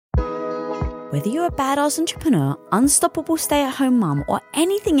Whether you're a badass entrepreneur, unstoppable stay-at-home mom, or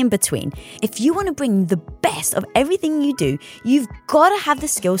anything in between, if you want to bring the best of everything you do, you've got to have the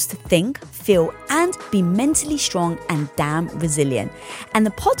skills to think, feel, and be mentally strong and damn resilient. And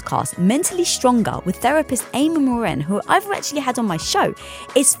the podcast, Mentally Stronger, with therapist Amy Morin, who I've actually had on my show,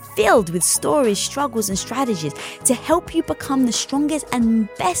 is filled with stories, struggles, and strategies to help you become the strongest and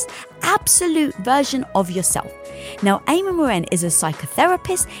best absolute version of yourself. Now, Amy Morin is a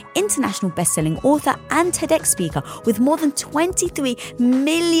psychotherapist, international best-selling author, and TEDx speaker with more than 23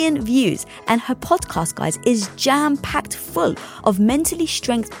 million views. And her podcast, guys, is jam-packed full of mentally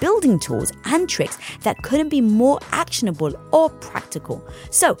strength building tools and tricks that couldn't be more actionable or practical.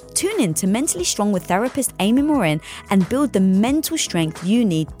 So tune in to Mentally Strong with therapist Amy Morin and build the mental strength you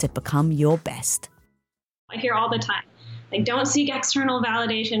need to become your best. I hear all the time, like, don't seek external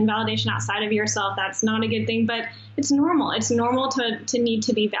validation outside of yourself. That's not a good thing, but it's normal. It's normal to need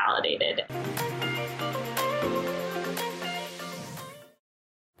to be validated.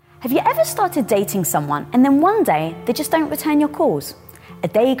 Have you ever started dating someone and then one day they just don't return your calls? A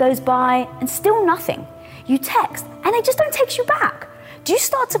day goes by and still nothing. You text and they just don't text you back. Do you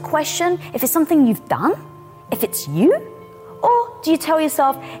start to question if it's something you've done? If it's you? Or do you tell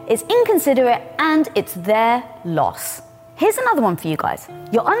yourself it's inconsiderate and it's their loss? Here's another one for you guys.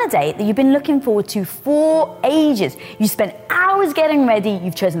 You're on a date that you've been looking forward to for ages. You spent hours getting ready,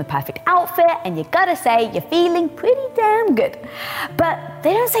 you've chosen the perfect outfit, and you gotta say you're feeling pretty damn good. But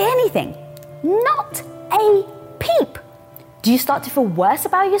they don't say anything. Not a peep. Do you start to feel worse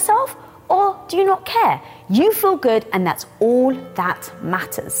about yourself, or do you not care? You feel good, and that's all that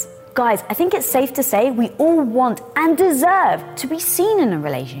matters. Guys, I think it's safe to say we all want and deserve to be seen in a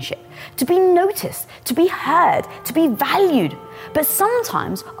relationship, to be noticed, to be heard, to be valued. But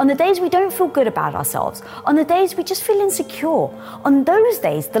sometimes, on the days we don't feel good about ourselves, on the days we just feel insecure, on those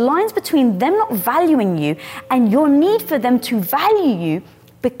days, the lines between them not valuing you and your need for them to value you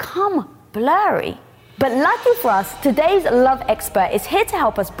become blurry. But lucky for us, today's love expert is here to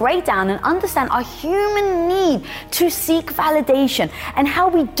help us break down and understand our human need to seek validation and how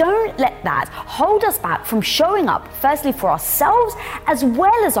we don't let that hold us back from showing up, firstly for ourselves as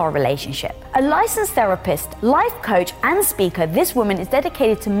well as our relationship. A licensed therapist, life coach, and speaker, this woman is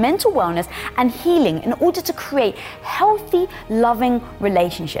dedicated to mental wellness and healing in order to create healthy, loving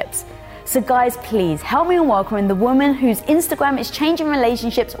relationships. So guys, please help me in welcoming the woman whose Instagram is changing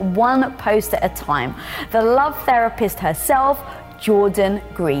relationships one post at a time, the love therapist herself, Jordan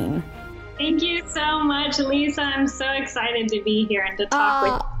Green. Thank you so much, Lisa. I'm so excited to be here and to talk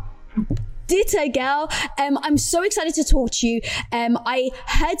with you. Ditto, girl. I'm so excited to talk to you. I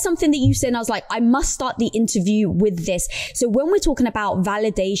heard something that you said and I was like, I must start the interview with this. So when we're talking about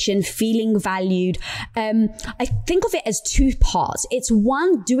validation, feeling valued, I think of it as two parts. It's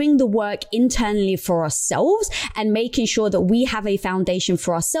one, doing the work internally for ourselves and making sure that we have a foundation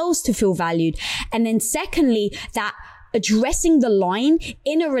for ourselves to feel valued. And then secondly, that addressing the line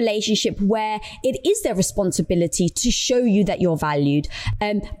in a relationship where it is their responsibility to show you that you're valued,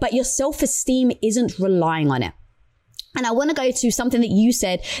 but your self-esteem isn't relying on it. And I want to go to something that you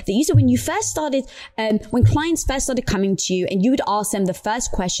said when you first started, when clients first started coming to you and you would ask them, the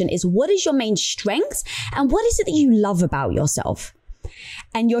first question is, what is your main strengths and what is it that you love about yourself?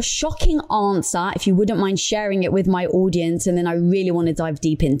 And your shocking answer, if you wouldn't mind sharing it with my audience, and then I really want to dive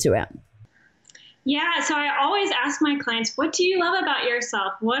deep into it. Yeah, so I always ask my clients, what do you love about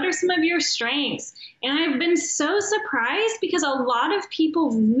yourself? What are some of your strengths? And I've been so surprised because a lot of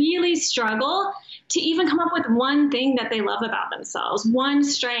people really struggle to even come up with one thing that they love about themselves, one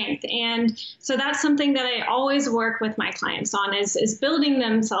strength. And so that's something that I always work with my clients on is building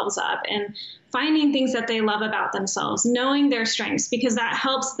themselves up and finding things that they love about themselves, knowing their strengths, because that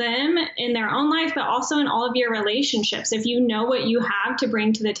helps them in their own life, but also in all of your relationships. If you know what you have to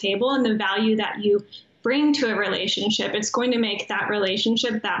bring to the table and the value that you bring to a relationship, it's going to make that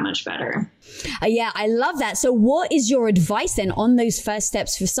relationship that much better. Yeah, I love that. So what is your advice then on those first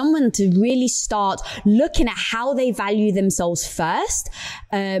steps for someone to really start looking at how they value themselves first,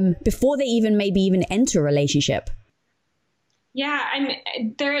 before they maybe even enter a relationship? Yeah, I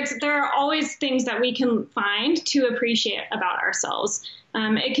mean, there are always things that we can find to appreciate about ourselves.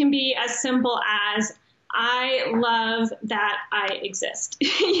 It can be as simple as, I love that I exist.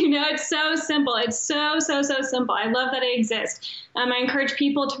 It's so simple. It's so simple. I love that I exist. I encourage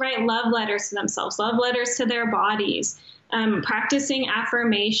people to write love letters to themselves, love letters to their bodies. practicing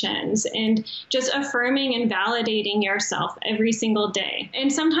affirmations, and just affirming and validating yourself every single day.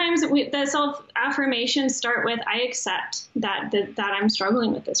 And sometimes the self-affirmations start with, I accept that I'm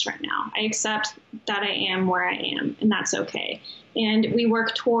struggling with this right now. I accept that I am where I am, and that's okay. And we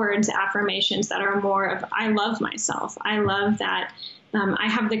work towards affirmations that are more of, I love myself. I love that I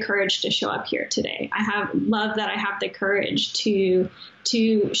have the courage to show up here today. Love that I have the courage to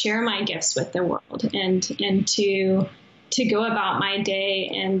share my gifts with the world, and to go about my day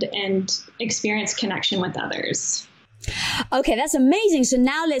and experience connection with others. Okay, that's amazing. So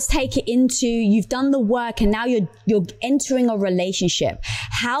now let's take it into, you've done the work and now you're entering a relationship.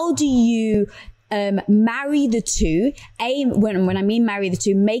 How do you marry the two? When I mean marry the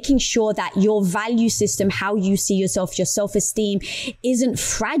two, making sure that your value system, how you see yourself, your self-esteem isn't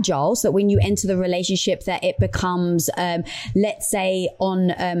fragile, so that when you enter the relationship that it becomes, let's say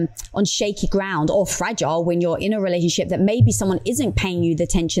on shaky ground, or fragile when you're in a relationship that maybe someone isn't paying you the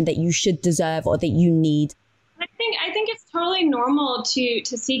attention that you should deserve or that you need. I think it's totally normal to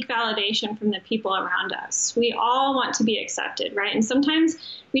seek validation from the people around us. We all want to be accepted, right? And sometimes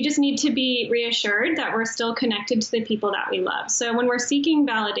we just need to be reassured that we're still connected to the people that we love. So when we're seeking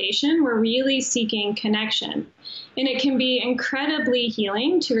validation, we're really seeking connection. And it can be incredibly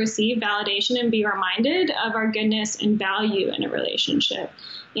healing to receive validation and be reminded of our goodness and value in a relationship.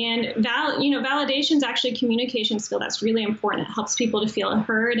 And validation is actually a communication skill that's really important. It helps people to feel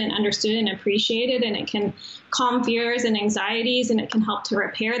heard and understood and appreciated, and it can calm fears and anxieties, and it can help to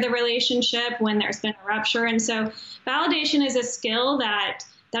repair the relationship when there's been a rupture. And so validation is a skill that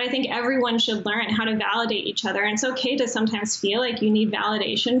I think everyone should learn, how to validate each other. And it's okay to sometimes feel like you need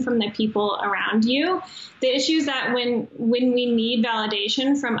validation from the people around you. The issue is that when we need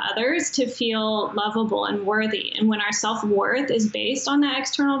validation from others to feel lovable and worthy, and when our self-worth is based on that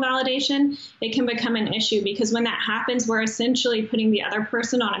external validation, it can become an issue, because when that happens, we're essentially putting the other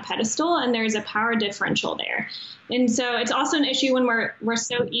person on a pedestal, and there's a power differential there. And so it's also an issue when we're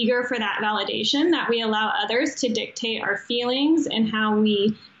so eager for that validation that we allow others to dictate our feelings and how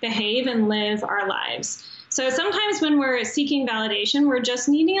we behave and live our lives. So sometimes when we're seeking validation, we're just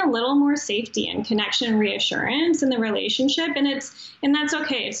needing a little more safety and connection and reassurance in the relationship, and that's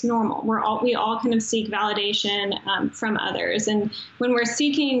okay. It's normal. We all kind of seek validation from others, and when we're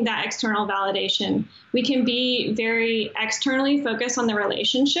seeking that external validation, we can be very externally focused on the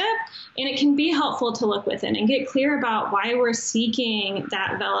relationship, and it can be helpful to look within and get clear about why we're seeking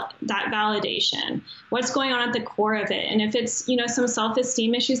that validation. What's going on at the core of it? And if it's some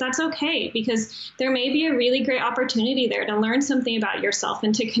self-esteem issues, that's okay, because there may be a really great opportunity there to learn something about yourself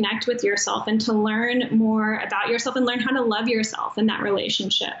and to connect with yourself and to learn more about yourself and learn how to love yourself in that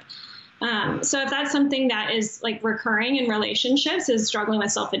relationship. So if that's something that is like recurring in relationships, is struggling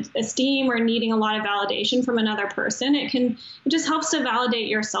with self-esteem or needing a lot of validation from another person, it just helps to validate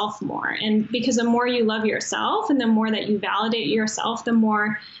yourself more. And because the more you love yourself and the more that you validate yourself, the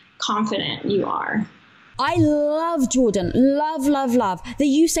more confident you are. I love, Jordan, love that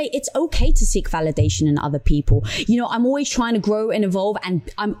you say it's okay to seek validation in other people. I'm always trying to grow and evolve, and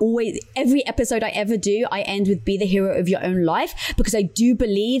every episode I ever do, I end with be the hero of your own life, because I do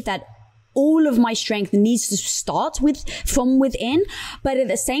believe that all of my strength needs to start from within. But at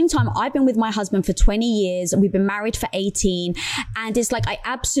the same time, I've been with my husband for 20 years. We've been married for 18. And it's like, I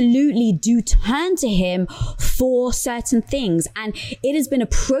absolutely do turn to him for certain things. And it has been a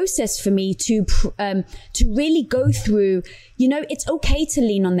process for me to really go through, it's okay to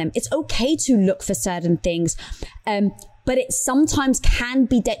lean on them. It's okay to look for certain things. But it sometimes can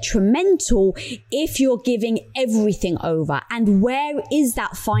be detrimental if you're giving everything over. And where is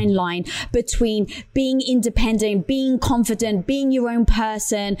that fine line between being independent, being confident, being your own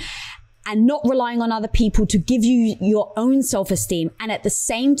person, and not relying on other people to give you your own self-esteem, and at the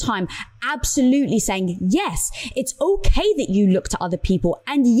same time absolutely saying, yes, it's okay that you look to other people,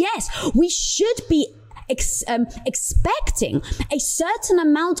 and yes, we should be expecting a certain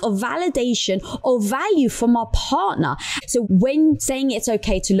amount of validation or value from our partner. So when saying it's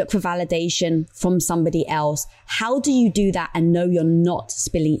okay to look for validation from somebody else, how do you do that and know you're not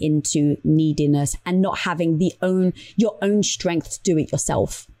spilling into neediness and not having your own strength to do it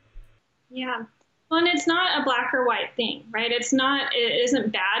yourself? Yeah. Well, and it's not a black or white thing, right? It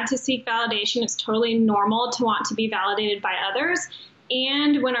isn't bad to seek validation. It's totally normal to want to be validated by others.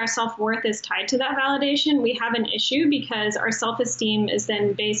 And when our self-worth is tied to that validation, we have an issue, because our self-esteem is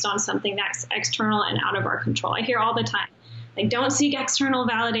then based on something that's external and out of our control. I hear all the time, like, don't seek external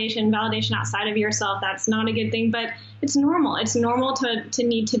validation outside of yourself. That's not a good thing, but it's normal. It's normal to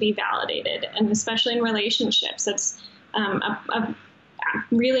need to be validated, and especially in relationships. It's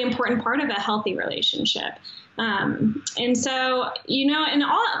really important part of a healthy relationship. And so, in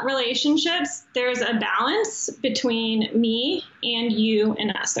all relationships, there's a balance between me and you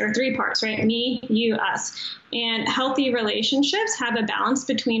and us. There are three parts, right? Me, you, us. And healthy relationships have a balance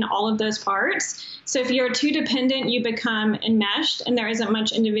between all of those parts. So if you're too dependent, you become enmeshed and there isn't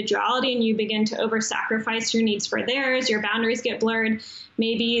much individuality and you begin to over-sacrifice your needs for theirs. Your boundaries get blurred.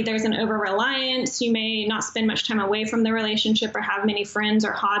 Maybe there's an over-reliance. You may not spend much time away from the relationship or have many friends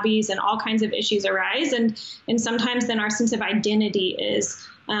or hobbies, and all kinds of issues arise. And sometimes then our sense of identity is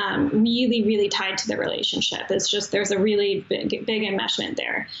really, really tied to the relationship. It's just, there's a really big enmeshment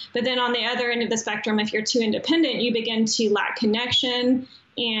there. But then on the other end of the spectrum, if you're too independent, you begin to lack connection,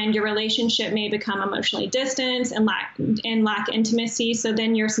 and your relationship may become emotionally distant and lack intimacy. So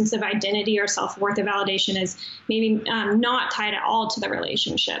then your sense of identity or self-worth or validation is maybe not tied at all to the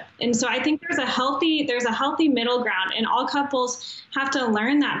relationship. And so I think there's a healthy middle ground, and all couples have to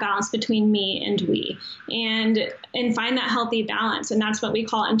learn that balance between me and we, and find that healthy balance. And that's what we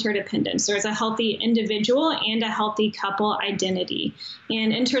call interdependence. There's a healthy individual and a healthy couple identity.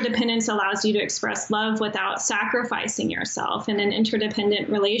 And interdependence allows you to express love without sacrificing yourself. And in interdependent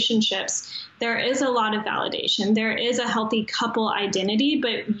relationships, there is a lot of validation. There is a healthy couple identity,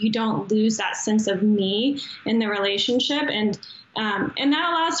 but you don't lose that sense of me in the relationship. And that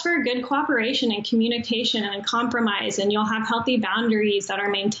allows for good cooperation and communication and compromise, and you'll have healthy boundaries that are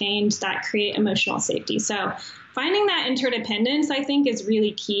maintained that create emotional safety. So finding that interdependence, I think, is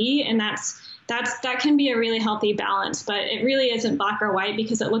really key, and that can be a really healthy balance, but it really isn't black or white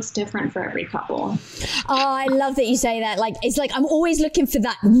because it looks different for every couple. Oh, I love that you say that. Like, it's like I'm always looking for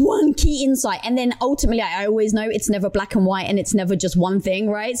that one key insight. And then ultimately, I always know it's never black and white and it's never just one thing,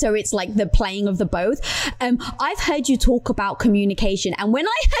 right? So it's like the playing of the both. I've heard you talk about communication. And when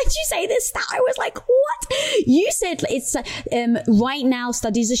I heard you say this stat, I was like, what? You said it's right now,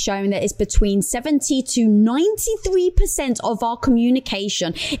 studies are showing that it's between 70 to 93% of our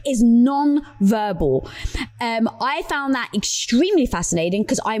communication is non-verbal. I found that extremely fascinating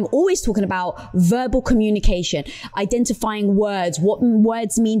because I'm always talking about verbal communication, identifying words, what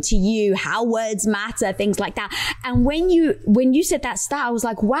words mean to you, how words matter, things like that. And when you said that stat, I was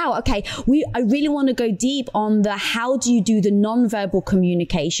like, wow, okay, I really want to go deep on the how do you do the non-verbal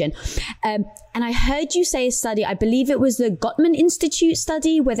communication. And I heard you say a study, I believe it was the Gottman Institute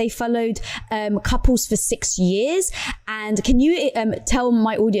study, where they followed couples for 6 years. And can you tell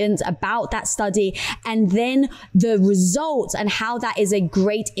my audience about that study and then the results and how that is a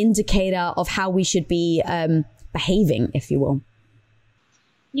great indicator of how we should be behaving, if you will?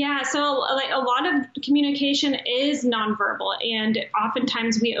 Yeah, so like a lot of communication is nonverbal, and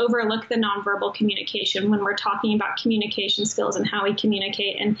oftentimes we overlook the nonverbal communication when we're talking about communication skills and how we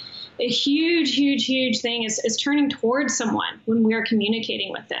communicate. And a huge, huge, huge thing is turning towards someone when we're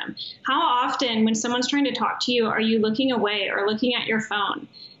communicating with them. How often when someone's trying to talk to you, are you looking away or looking at your phone?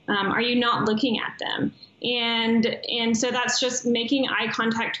 Are you not looking at them? And so that's just making eye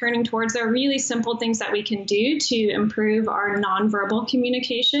contact, turning towards. There are really simple things that we can do to improve our nonverbal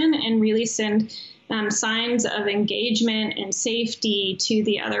communication and really send signs of engagement and safety to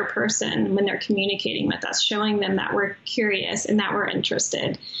the other person when they're communicating with us, showing them that we're curious and that we're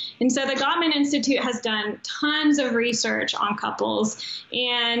interested. And so the Gottman Institute has done tons of research on couples,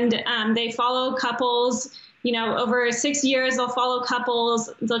 and they follow couples. Over 6 years, they'll follow couples.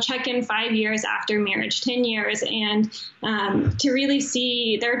 They'll check in 5 years after marriage, 10 years, and to really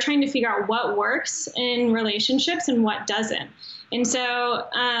see, they're trying to figure out what works in relationships and what doesn't. And so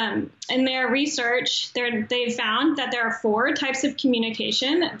in their research, they've found that there are 4 types of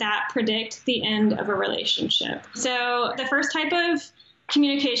communication that predict the end of a relationship. So the first type of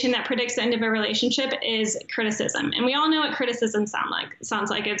communication that predicts the end of a relationship is criticism. And we all know what criticism sounds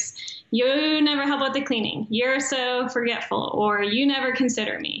like. It's, you never help with the cleaning, you're so forgetful, or you never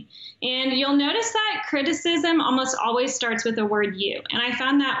consider me. And you'll notice that criticism almost always starts with the word you. And I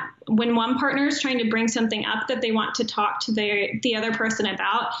found that when one partner is trying to bring something up that they want to talk to the other person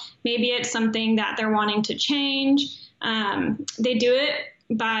about, maybe it's something that they're wanting to change, they do it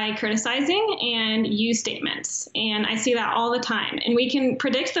by criticizing and use statements. And I see that all the time. And we can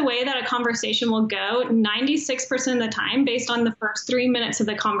predict the way that a conversation will go 96% of the time based on the first 3 minutes of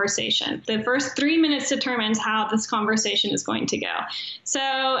the conversation. The first 3 minutes determines how this conversation is going to go.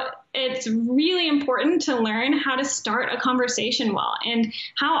 So it's really important to learn how to start a conversation well. And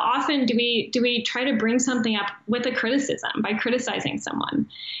how often do we try to bring something up with a criticism by criticizing someone?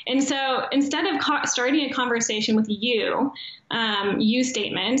 And so instead of starting a conversation with you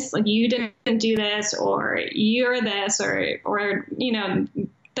statements like you didn't do this, or you're this, or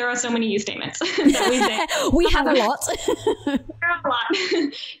there are so many you statements that we say. We have a lot. A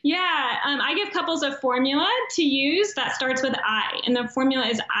lot. Yeah. I give couples a formula to use that starts with I. And the formula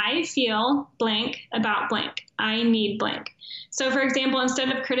is I feel blank about blank. I need blank. So for example, instead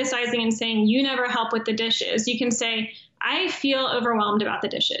of criticizing and saying you never help with the dishes, you can say, I feel overwhelmed about the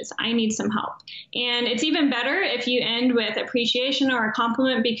dishes. I need some help. And it's even better if you end with appreciation or a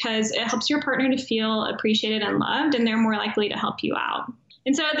compliment, because it helps your partner to feel appreciated and loved, and they're more likely to help you out.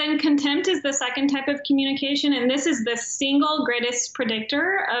 And so then contempt is the second type of communication, and this is the single greatest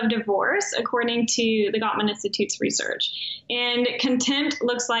predictor of divorce, according to the Gottman Institute's research. And contempt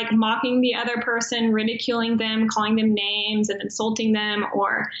looks like mocking the other person, ridiculing them, calling them names and insulting them,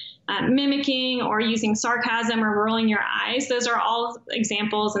 or mimicking or using sarcasm or rolling your eyes. Those are all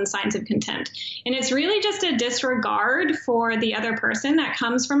examples and signs of contempt. And it's really just a disregard for the other person that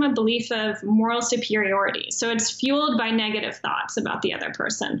comes from a belief of moral superiority. So it's fueled by negative thoughts about the other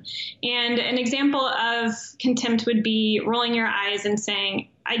person. And an example of contempt would be rolling your eyes and saying,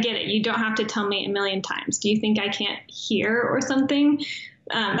 I get it. You don't have to tell me a million times. Do you think I can't hear or something?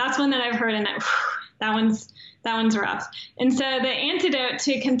 That's one that I've heard, and that one's rough. And so the antidote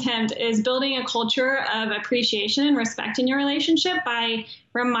to contempt is building a culture of appreciation and respect in your relationship by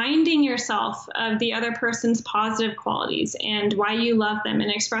reminding yourself of the other person's positive qualities and why you love them,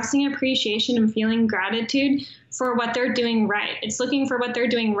 and expressing appreciation and feeling gratitude for what they're doing right. It's looking for what they're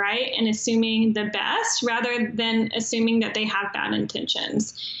doing right and assuming the best rather than assuming that they have bad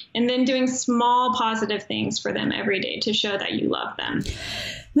intentions. And then doing small positive things for them every day to show that you love them.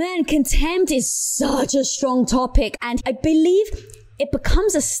 Man, contempt is such a strong topic, and I believe it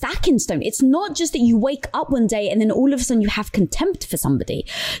becomes a stacking stone. It's not just that you wake up one day and then all of a sudden you have contempt for somebody.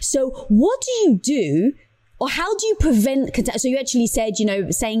 So what do you do, or how do you prevent contempt? So you actually said,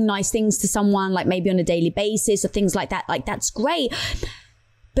 saying nice things to someone, like maybe on a daily basis or things like that. Like, that's great.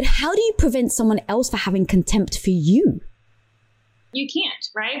 But how do you prevent someone else from having contempt for you? You can't,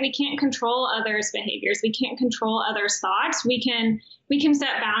 right? We can't control others' behaviors. We can't control others' thoughts. We can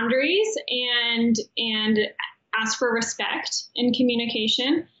set boundaries and ask for respect in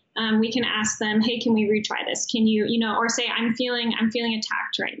communication. We can ask them, hey, can we retry this? Can you, or say, I'm feeling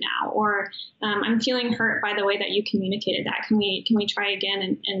attacked right now, or I'm feeling hurt by the way that you communicated that. Can we try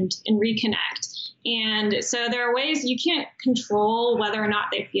again and reconnect? And so there are ways. You can't control whether or not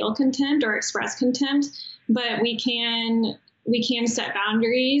they feel contempt or express contempt, but we can set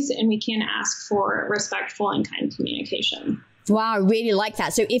boundaries, and we can ask for respectful and kind communication. Wow, I really like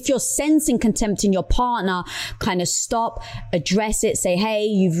that. So if you're sensing contempt in your partner, kind of stop, address it, say, hey,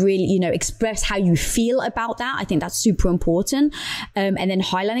 you've really, express how you feel about that. I think that's super important. And then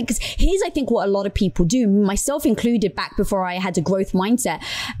highlight it. Because here's, I think, what a lot of people do, myself included, back before I had a growth mindset.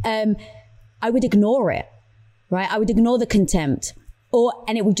 I would ignore it, right? I would ignore the contempt.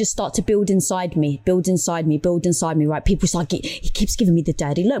 And it would just start to build inside me, right? People start, he keeps giving me the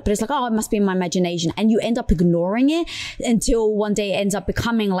dirty look, but it's like, oh, it must be in my imagination. And you end up ignoring it until one day it ends up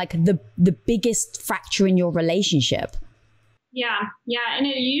becoming like the biggest fracture in your relationship. Yeah. And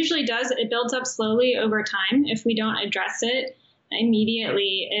it usually does. It builds up slowly over time. If we don't address it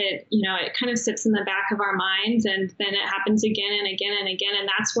immediately, it kind of sits in the back of our minds, and then it happens again and again and again. And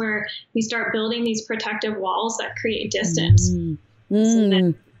that's where we start building these protective walls that create distance. So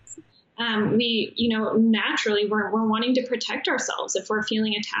that, naturally we're wanting to protect ourselves. If we're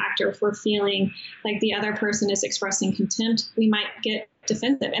feeling attacked, or if we're feeling like the other person is expressing contempt, we might get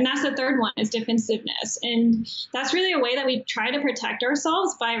defensive. And that's the third one, is defensiveness. And that's really a way that we try to protect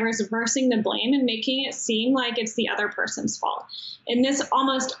ourselves by reversing the blame and making it seem like it's the other person's fault. And this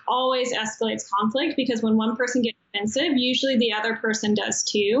almost always escalates conflict, because when one person gets defensive, usually the other person does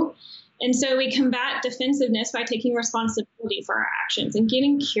too. And so we combat defensiveness by taking responsibility for our actions and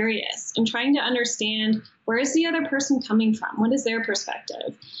getting curious and trying to understand, where is the other person coming from? What is their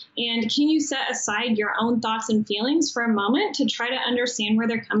perspective? And can you set aside your own thoughts and feelings for a moment to try to understand where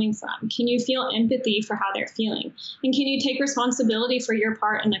they're coming from? Can you feel empathy for how they're feeling? And can you take responsibility for your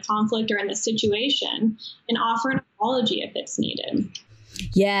part in the conflict or in the situation and offer an apology if it's needed?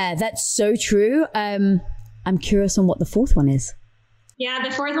 Yeah, that's so true. I'm curious on what the fourth one is. Yeah,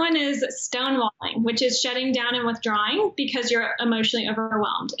 the fourth one is stonewalling, which is shutting down and withdrawing because you're emotionally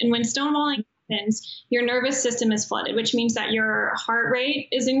overwhelmed. And when stonewalling happens, your nervous system is flooded, which means that your heart rate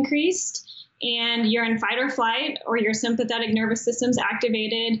is increased and you're in fight or flight, or your sympathetic nervous system's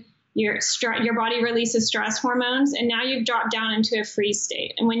activated. Your body releases stress hormones, and now you've dropped down into a freeze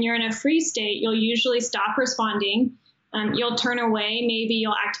state. And when you're in a freeze state, you'll usually stop responding. You'll turn away, maybe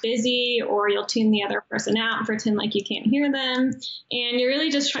you'll act busy, or you'll tune the other person out and pretend like you can't hear them. And you're really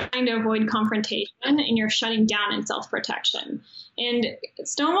just trying to avoid confrontation, and you're shutting down in self-protection. And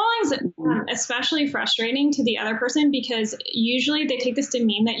stonewalling is especially frustrating to the other person, because usually they take this to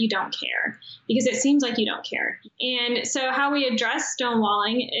mean that you don't care, because it seems like you don't care. And so how we address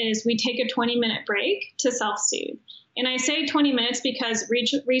stonewalling is we take a 20-minute break to self-soothe. And I say 20 minutes because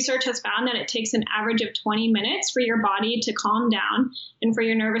research has found that it takes an average of 20 minutes for your body to calm down and for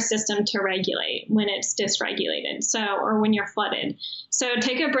your nervous system to regulate when it's dysregulated, or when you're flooded. So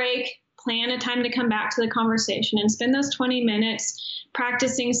take a break, plan a time to come back to the conversation, and spend those 20 minutes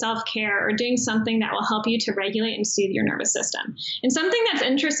practicing self-care or doing something that will help you to regulate and soothe your nervous system. And something that's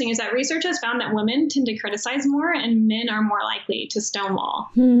interesting is that research has found that women tend to criticize more and men are more likely to stonewall.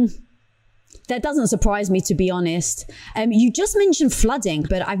 That doesn't surprise me, to be honest. You just mentioned flooding,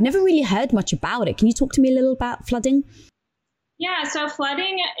 but I've never really heard much about it. Can you talk to me a little about flooding? Yeah, so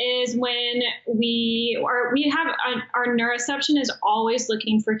flooding is when our neuroception is always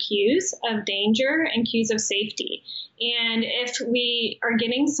looking for cues of danger and cues of safety. And if we are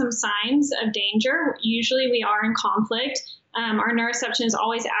getting some signs of danger, usually we are in conflict. Our neuroception is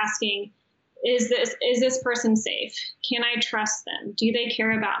always asking, is this person safe? Can I trust them? Do they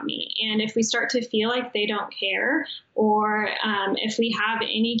care about me? And if we start to feel like they don't care, or if we have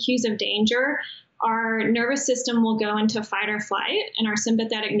any cues of danger, our nervous system will go into fight or flight, and our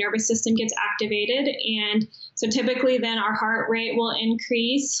sympathetic nervous system gets activated. And so typically then our heart rate will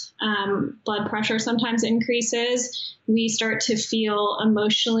increase, blood pressure sometimes increases. We start to feel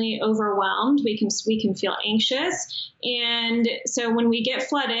emotionally overwhelmed. We can feel anxious. And so when we get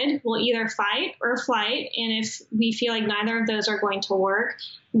flooded, we'll either fight or flight. And if we feel like neither of those are going to work,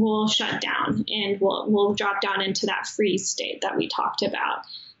 we'll shut down and we'll drop down into that freeze state that we talked about.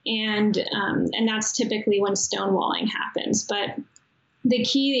 And that's typically when stonewalling happens. But the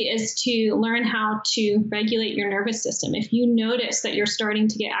key is to learn how to regulate your nervous system. If you notice that you're starting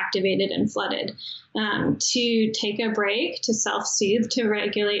to get activated and flooded, to take a break, to self-soothe, to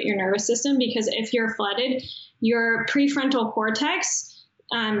regulate your nervous system. Because if you're flooded, your prefrontal cortex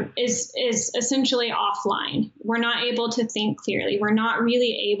is essentially offline. We're not able to think clearly. We're not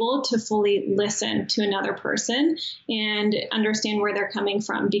really able to fully listen to another person and understand where they're coming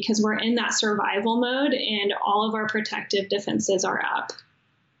from, because we're in that survival mode and all of our protective defenses are up.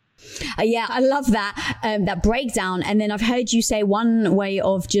 Yeah, I love that breakdown. And then I've heard you say one way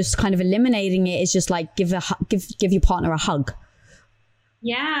of just kind of eliminating it is just like give your partner a hug.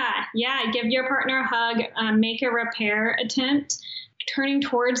 Yeah. Give your partner a hug. Make a repair attempt. Turning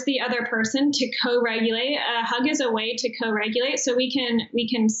towards the other person to co-regulate. A hug is a way to co-regulate. So we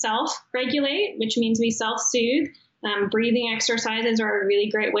can self-regulate, which means we self-soothe. Breathing exercises are a really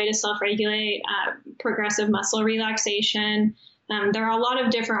great way to self-regulate. Progressive muscle relaxation. There are a lot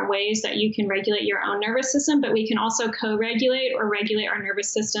of different ways that you can regulate your own nervous system, but we can also co-regulate or regulate our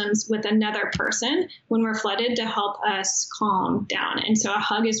nervous systems with another person when we're flooded to help us calm down. And so a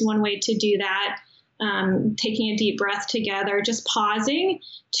hug is one way to do that. Taking a deep breath together, just pausing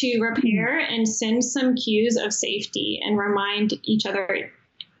to repair and send some cues of safety and remind each other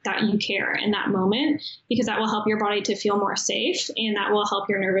that you care in that moment, because that will help your body to feel more safe, and that will help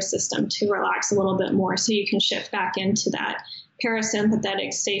your nervous system to relax a little bit more so you can shift back into that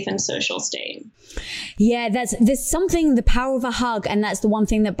parasympathetic, safe and social state. Yeah, there's something, the power of a hug. And that's the one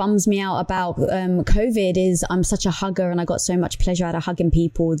thing that bums me out about COVID is I'm such a hugger, and I got so much pleasure out of hugging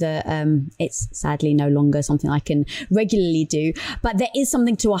people that it's sadly no longer something I can regularly do. But there is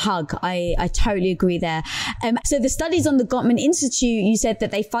something to a hug. I totally agree there. So the studies on the Gottman Institute, you said that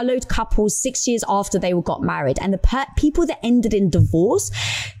they followed couples 6 years after they got married, and the people that ended in divorce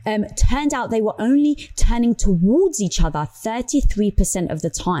turned out they were only turning towards each other 33% of the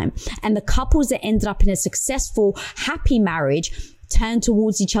time. And the couples that ended up in a successful, happy marriage turned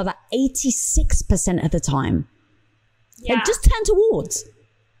towards each other 86% of the time. Yeah. Like, just turn towards.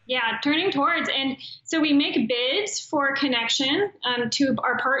 Yeah, turning towards. And so we make bids for connection to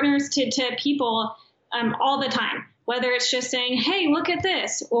our partners, to people all the time. Whether it's just saying, hey, look at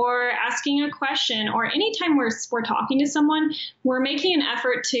this, or asking a question, or anytime we're talking to someone, we're making an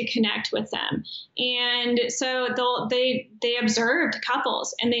effort to connect with them. And so they observed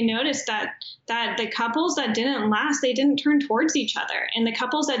couples, and they noticed that the couples that didn't last, they didn't turn towards each other. And the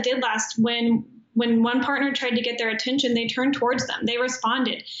couples that did last, when when one partner tried to get their attention, they turned towards them. They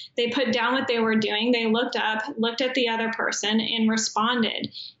responded. They put down what they were doing. They looked up, looked at the other person, and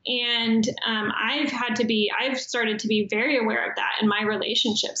responded. And I've started to be very aware of that in my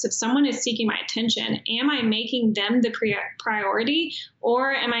relationships. If someone is seeking my attention, am I making them the priority,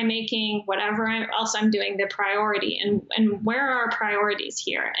 or am I making whatever else I'm doing the priority? And where are our priorities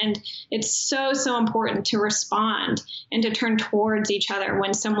here? And it's so, so important to respond and to turn towards each other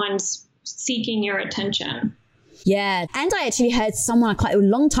when someone's seeking your attention. Yeah. And I actually heard someone quite a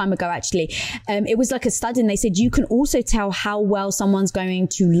long time ago, actually. It was like a study, and they said you can also tell how well someone's going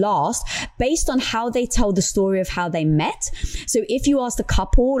to last based on how they tell the story of how they met. So if you ask the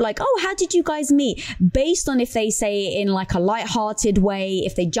couple, like, oh, how did you guys meet? Based on if they say it in like a lighthearted way,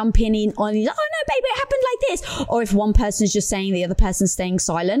 if they jump in on, oh no, baby, it happened like this. Or if one person's just saying, the other person's staying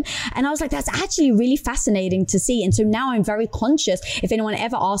silent. And I was like, that's actually really fascinating to see. And so now I'm very conscious. If anyone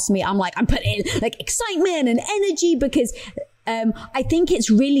ever asks me, I'm putting like excitement and energy, because I think it's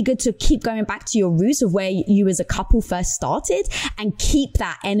really good to keep going back to your roots of where you as a couple first started and keep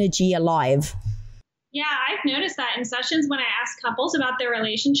that energy alive. Yeah, I've noticed that in sessions when I ask couples about their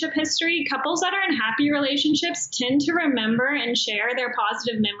relationship history, couples that are in happy relationships tend to remember and share their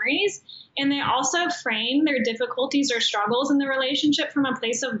positive memories. And they also frame their difficulties or struggles in the relationship from a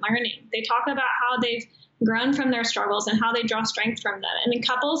place of learning. They talk about how they've grown from their struggles and how they draw strength from them. And in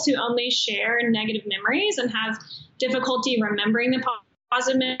couples who only share negative memories and have difficulty remembering the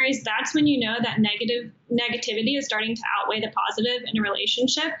positive memories, that's when you know that negativity is starting to outweigh the positive in a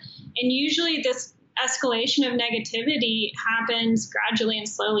relationship. And usually this escalation of negativity happens gradually and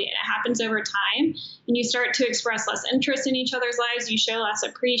slowly, and it happens over time. And you start to express less interest in each other's lives. You show less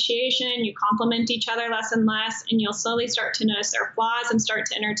appreciation. You compliment each other less and less, and you'll slowly start to notice their flaws and start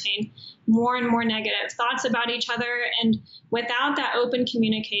to entertain more and more negative thoughts about each other. And without that open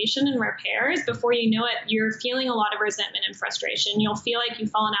communication and repairs, before you know it, you're feeling a lot of resentment and frustration. You'll feel like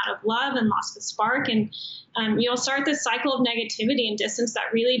you've fallen out of love and lost the spark. And you'll start this cycle of negativity and distance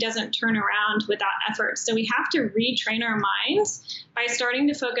that really doesn't turn around without effort. So we have to retrain our minds by starting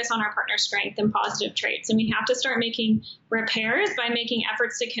to focus on our partner's strength and positive traits. And we have to start making repairs by making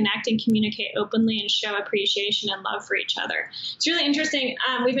efforts to connect and communicate openly and show appreciation and love for each other. It's really interesting.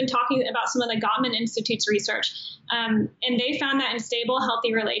 We've been talking about some of the Gottman Institute's research, and they found that in stable,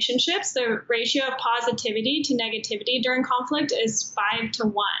 healthy relationships, the ratio of positivity to negativity during conflict is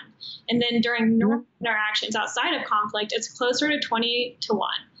 5-1. And then during normal interactions outside of conflict, it's closer to 20-1.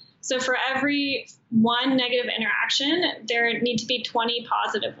 So for every one negative interaction, there need to be 20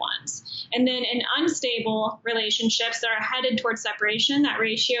 positive ones. And then in unstable relationships that are headed towards separation, that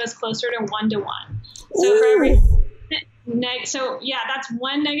ratio is closer to 1-1. So for every that's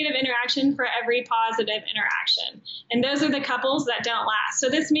one negative interaction for every positive interaction. And those are the couples that don't last. So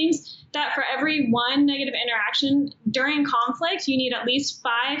this means that for every one negative interaction during conflict, you need at least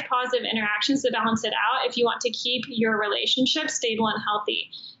 5 positive interactions to balance it out if you want to keep your relationship stable and healthy.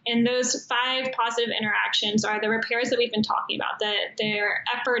 And those 5 positive interactions are the repairs that we've been talking about, their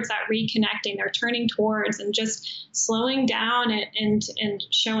efforts at reconnecting, they're turning towards and just slowing down and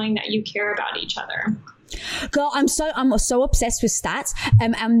showing that you care about each other. Girl, I'm so obsessed with stats,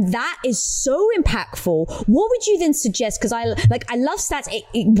 and that is so impactful. What would you then suggest? Because I love stats.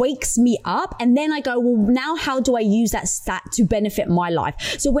 It wakes me up, and then I go, well, now how do I use that stat to benefit my life?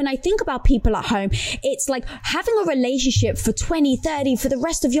 So when I think about people at home, it's like having a relationship for 20, 30, for the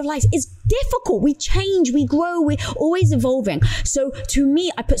rest of your life is difficult. We change, we grow, we're always evolving. So to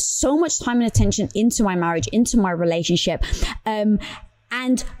me, I put so much time and attention into my marriage, into my relationship,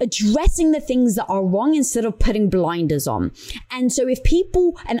 and addressing the things that are wrong instead of putting blinders on. And so if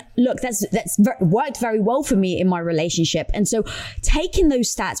people, and look, that's worked very well for me in my relationship. And so taking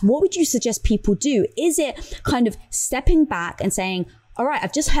those stats, what would you suggest people do? Is it kind of stepping back and saying, all right,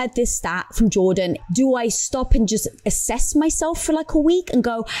 I've just heard this stat from Jordan. Do I stop and just assess myself for like a week and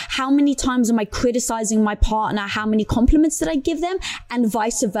go, how many times am I criticizing my partner? How many compliments did I give them? And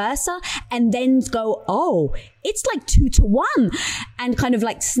vice versa. And then go, oh, it's like 2-1, and kind of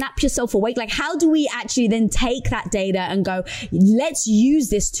like snap yourself awake. Like, how do we actually then take that data and go, let's use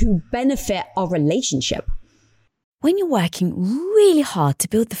this to benefit our relationship? When you're working really hard to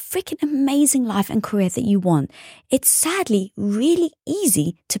build the freaking amazing life and career that you want, it's sadly really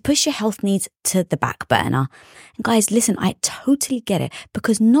easy to push your health needs to the back burner. And guys, listen, I totally get it,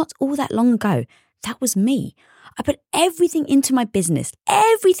 because not all that long ago, that was me. I put everything into my business,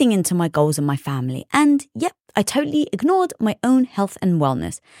 everything into my goals and my family. And yep, I totally ignored my own health and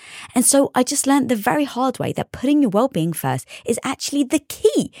wellness. And so I just learned the very hard way that putting your well-being first is actually the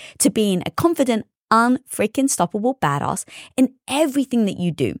key to being a confident, unfreaking stoppable badass in everything that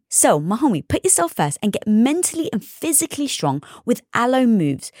you do. So, my homie, put yourself first and get mentally and physically strong with Alo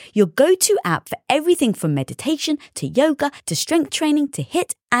Moves, your go-to app for everything from meditation to yoga to strength training to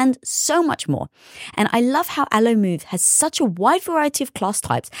HIIT and so much more. And I love how Alo Moves has such a wide variety of class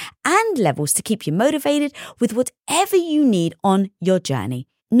types and levels to keep you motivated with whatever you need on your journey.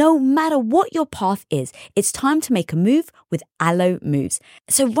 No matter what your path is, it's time to make a move with Alo Moves.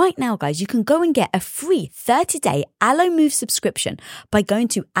 So right now, guys, you can go and get a free 30-day Alo Moves subscription by going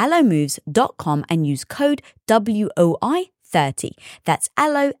to alomoves.com and use code WOI30. That's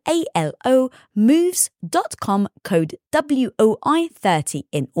Alo, A-L-O, moves.com, code WOI30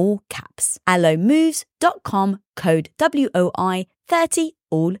 in all caps. alomoves.com, code WOI30,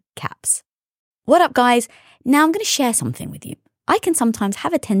 all caps. What up, guys? Now I'm going to share something with you. I can sometimes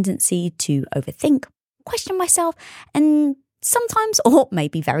have a tendency to overthink, question myself, and sometimes, or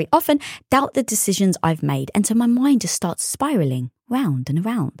maybe very often, doubt the decisions I've made. And so my mind just starts spiraling round and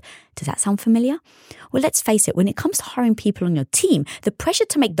around. Does that sound familiar? Well, let's face it, when it comes to hiring people on your team, the pressure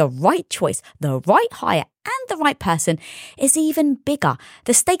to make the right choice, the right hire, and the right person is even bigger.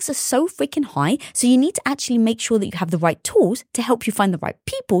 The stakes are so freaking high, so you need to actually make sure that you have the right tools to help you find the right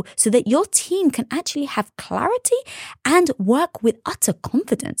people so that your team can actually have clarity and work with utter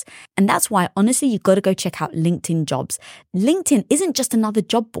confidence. And that's why, honestly, you've got to go check out LinkedIn Jobs. LinkedIn isn't just another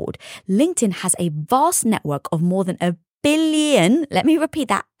job board. LinkedIn has a vast network of more than a billion, let me repeat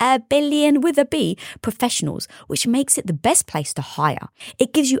that, a billion with a B, professionals, which makes it the best place to hire.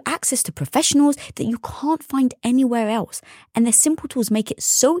 It gives you access to professionals that you can't find anywhere else. And their simple tools make it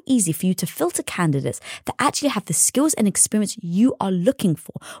so easy for you to filter candidates that actually have the skills and experience you are looking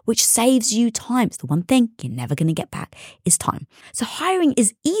for, which saves you time. It's the one thing you're never going to get back is time. So hiring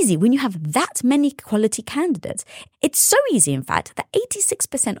is easy when you have that many quality candidates. It's so easy, in fact, that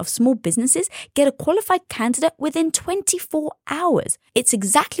 86% of small businesses get a qualified candidate within 24 hours. It's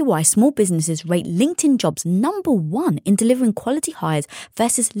exactly why small businesses rate LinkedIn Jobs #1 in delivering quality hires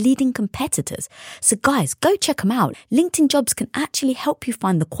versus leading competitors. So guys, go check them out. LinkedIn Jobs can actually help you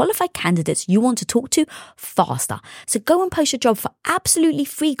find the qualified candidates you want to talk to faster. So go and post your job for absolutely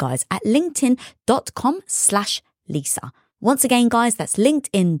free, guys, at linkedin.com/Lisa. Once again, guys, that's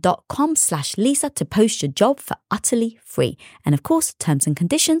linkedin.com/Lisa to post your job for utterly free. And of course, terms and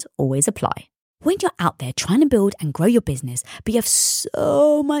conditions always apply. When you're out there trying to build and grow your business, but you have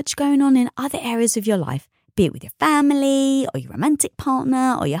so much going on in other areas of your life, be it with your family or your romantic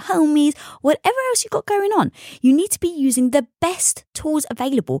partner or your homies, whatever else you've got going on, you need to be using the best tools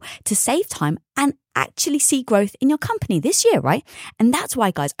available to save time and actually see growth in your company this year, right? And that's why,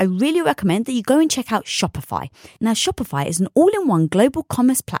 guys, I really recommend that you go and check out Shopify. Now, Shopify is an all-in-one global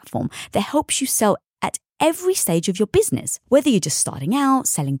commerce platform that helps you sell at every stage of your business. Whether you're just starting out,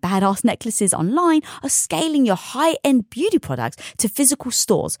 selling badass necklaces online, or scaling your high-end beauty products to physical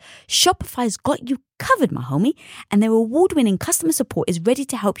stores, Shopify's got you covered, my homie. And their award-winning customer support is ready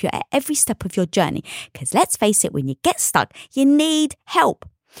to help you at every step of your journey. Because let's face it, when you get stuck, you need help.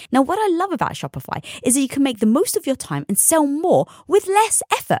 Now, what I love about Shopify is that you can make the most of your time and sell more with less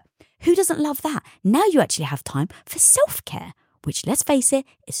effort. Who doesn't love that? Now you actually have time for self-care, which, let's face it,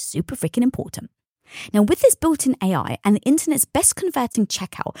 is super freaking important. Now, with this built-in AI and the internet's best converting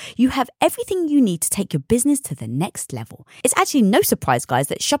checkout, you have everything you need to take your business to the next level. It's actually no surprise, guys,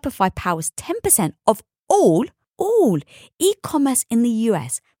 that Shopify powers 10% of all e-commerce in the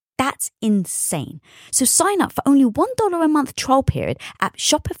US. That's insane. So sign up for only $1 a month trial period at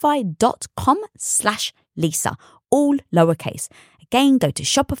shopify.com/Lisa, all lowercase. Again, go to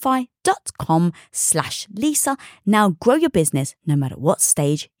shopify.com/Lisa. Now grow your business no matter what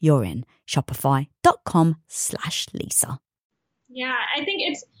stage you're in. Shopify.com/Lisa. Yeah, I think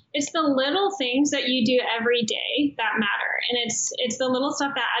it's the little things that you do every day that matter. And it's the little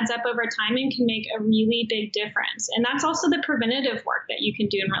stuff that adds up over time and can make a really big difference. And that's also the preventative work that you can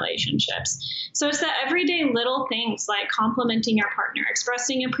do in relationships. So it's the everyday little things like complimenting your partner,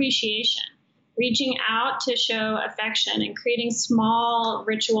 expressing appreciation, reaching out to show affection, and creating small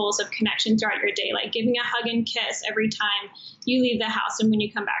rituals of connection throughout your day, like giving a hug and kiss every time you leave the house and when you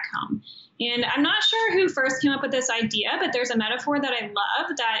come back home. And I'm not sure who first came up with this idea, but there's a metaphor that I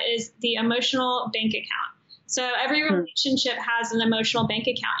love that is the emotional bank account. So every relationship has an emotional bank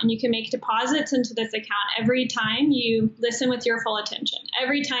account, and you can make deposits into this account every time you listen with your full attention,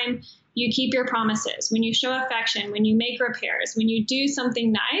 every time you keep your promises, when you show affection, when you make repairs, when you do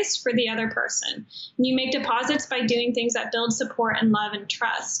something nice for the other person. And you make deposits by doing things that build support and love and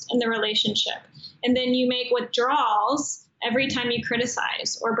trust in the relationship. And then you make withdrawals every time you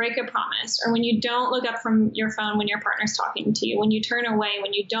criticize or break a promise, or when you don't look up from your phone when your partner's talking to you, when you turn away,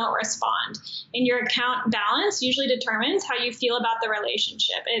 when you don't respond. And your account balance usually determines how you feel about the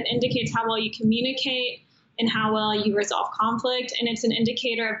relationship. It indicates how well you communicate and how well you resolve conflict, and it's an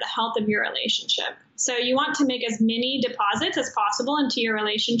indicator of the health of your relationship. So you want to make as many deposits as possible into your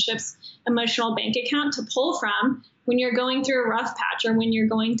relationship's emotional bank account to pull from when you're going through a rough patch, or when you're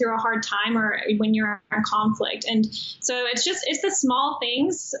going through a hard time, or when you're in conflict. And so it's the small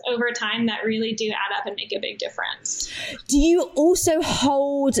things over time that really do add up and make a big difference. Do you also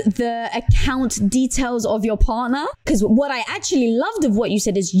hold the account details of your partner? Because what I actually loved of what you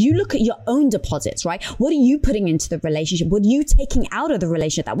said is you look at your own deposits, right? What are you putting into the relationship? What are you taking out of the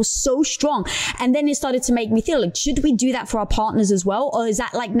relationship? That was so strong. And then it started to make me feel like, should we do that for our partners as well? Or is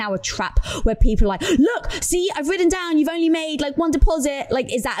that like now a trap where people are like, look, see, I've written down, you've only made like one deposit.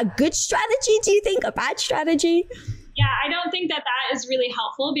 Like, is that a good strategy? Do you think a bad strategy? Yeah, I don't think that is really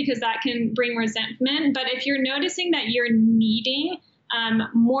helpful, because that can bring resentment. But if you're noticing that you're needing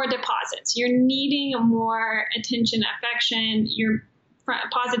more deposits, you're needing more attention, affection, your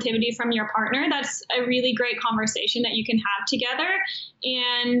positivity from your partner, that's a really great conversation that you can have together.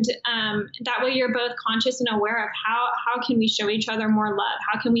 And that way you're both conscious and aware of how can we show each other more love?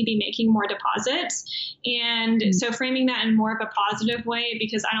 How can we be making more deposits? And so framing that in more of a positive way,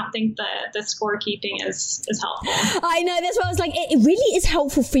 because I don't think the scorekeeping is helpful. I know, that's why I was like, it really is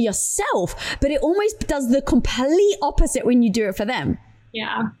helpful for yourself, but it almost does the complete opposite when you do it for them.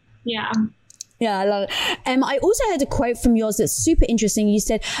 Yeah. Yeah, I love it. I also heard a quote from yours that's super interesting. You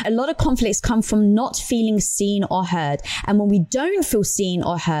said a lot of conflicts come from not feeling seen or heard. And when we don't feel seen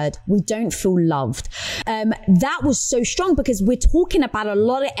or heard, we don't feel loved. That was so strong, because we're talking about a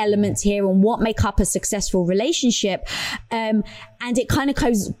lot of elements here and what make up a successful relationship. And it kind of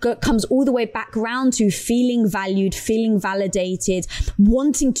comes all the way back around to feeling valued, feeling validated,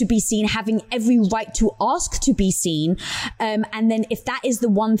 wanting to be seen, having every right to ask to be seen. And then if that is the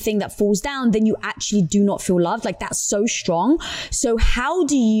one thing that falls down, then you actually do not feel loved. Like, that's so strong. So how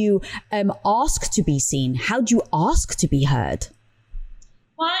do you ask to be seen? How do you ask to be heard?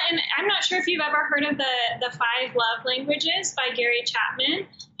 Well, and I'm not sure if you've ever heard of the 5 love languages by Gary Chapman,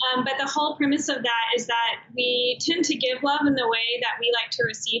 but the whole premise of that is that we tend to give love in the way that we like to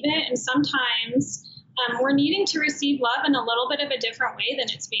receive it, and sometimes we're needing to receive love in a little bit of a different way than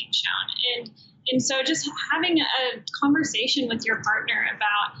it's being shown. And so just having a conversation with your partner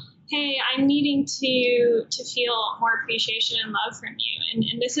about, hey, I'm needing to feel more appreciation and love from you,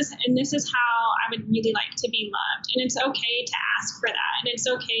 and this is how I would really like to be loved. And it's okay to ask for that, and it's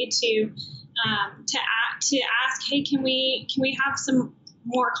okay to ask, hey, can we have some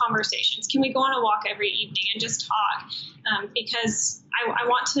more conversations? Can we go on a walk every evening and just talk? Because I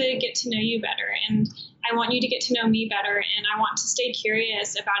want to get to know you better, and I want you to get to know me better, and I want to stay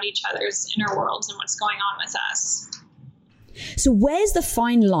curious about each other's inner worlds and what's going on with us. So where's the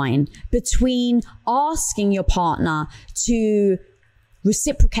fine line between asking your partner to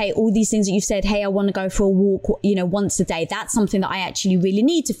reciprocate all these things that you've said? Hey, I want to go for a walk, once a day. That's something that I actually really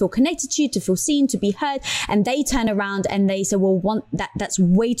need to feel connected to you, to feel seen, to be heard. And they turn around and they say, well, that's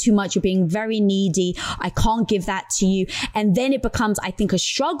way too much. You're being very needy. I can't give that to you. And then it becomes, I think, a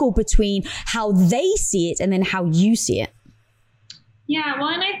struggle between how they see it and then how you see it. Yeah, well,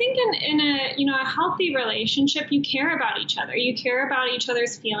 and I think in a healthy relationship, you care about each other. You care about each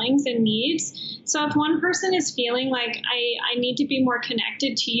other's feelings and needs. So if one person is feeling like I need to be more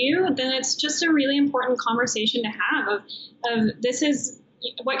connected to you, then it's just a really important conversation to have of this is,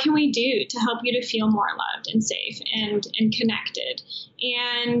 what can we do to help you to feel more loved and safe and connected?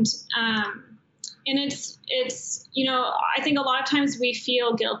 And it's I think a lot of times we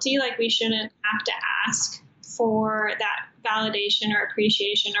feel guilty, like we shouldn't have to ask for that validation or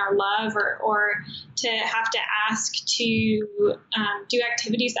appreciation or love, or to have to ask to do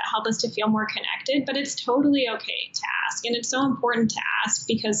activities that help us to feel more connected. But it's totally okay to ask. And it's so important to ask,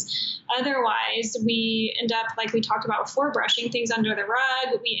 because otherwise we end up, like we talked about before, brushing things under the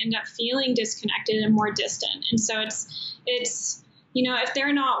rug. We end up feeling disconnected and more distant. And so it's if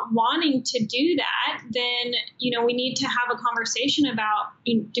they're not wanting to do that, then, we need to have a conversation about,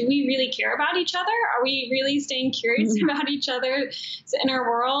 do we really care about each other? Are we really staying curious about each other's inner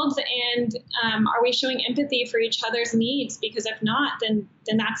worlds? And are we showing empathy for each other's needs? Because if not, then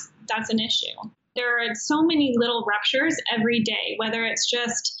that's an issue. There are so many little ruptures every day, whether it's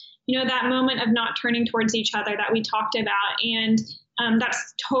just, that moment of not turning towards each other that we talked about. And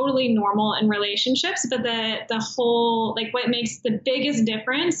that's totally normal in relationships, but the whole, like, what makes the biggest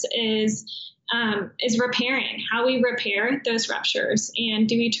difference is is repairing, how we repair those ruptures. And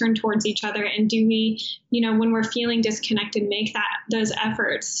do we turn towards each other? And do we, when we're feeling disconnected, make those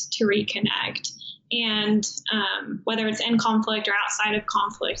efforts to reconnect? And whether it's in conflict or outside of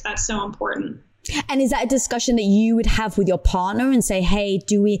conflict, that's so important. And is that a discussion that you would have with your partner and say, hey,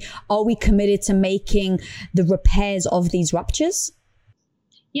 are we committed to making the repairs of these ruptures?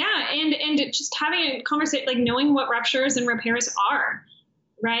 Yeah. And just having a conversation, like knowing what ruptures and repairs are.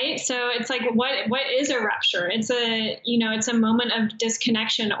 Right. So it's like, what is a rupture? It's a moment of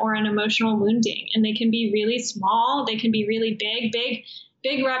disconnection or an emotional wounding, and they can be really small. They can be really big.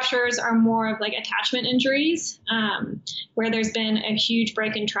 Big ruptures are more of like attachment injuries, where there's been a huge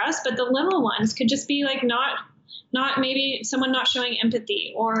break in trust. But the little ones could just be like not maybe someone not showing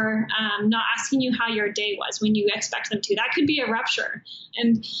empathy, or not asking you how your day was when you expect them to. That could be a rupture.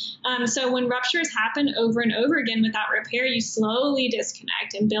 And so when ruptures happen over and over again without repair, you slowly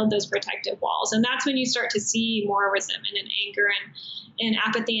disconnect and build those protective walls. And that's when you start to see more resentment and anger and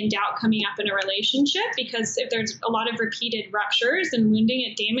apathy and doubt coming up in a relationship, because if there's a lot of repeated ruptures and wounding,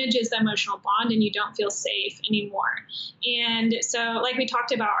 it damages the emotional bond and you don't feel safe anymore. And so like we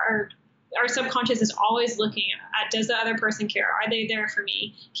talked about, our subconscious is always looking at, does the other person care? Are they there for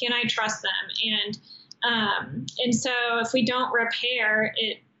me? Can I trust them? And so if we don't repair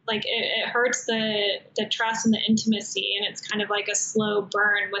it, it hurts the trust and the intimacy, and it's kind of like a slow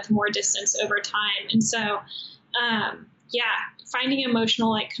burn with more distance over time. And so, finding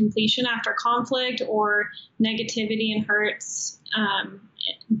emotional completion after conflict or negativity and hurts,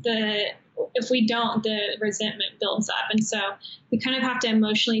 if we don't, the resentment builds up. And so we kind of have to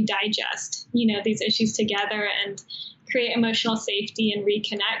emotionally digest, these issues together and create emotional safety and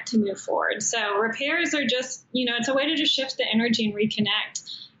reconnect to move forward. So repairs are just, it's a way to just shift the energy and reconnect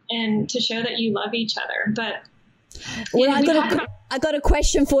and to show that you love each other. But I got a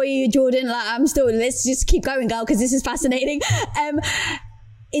question for you, Jordan. Let's just keep going, girl, because this is fascinating.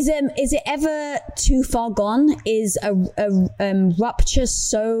 Is it ever too far gone? Is a rupture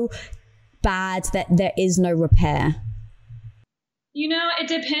so bad that there is no repair? It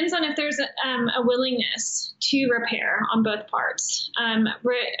depends on if there's a willingness to repair on both parts.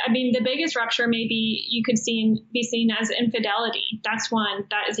 The biggest rupture you could be seen as infidelity. That's one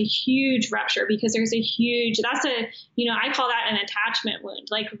that is a huge rupture, because there's I call that an attachment wound.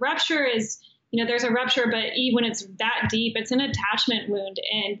 Like rupture is, there's a rupture, but when it's that deep, it's an attachment wound.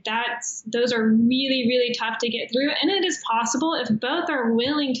 And those are really, really tough to get through. And it is possible if both are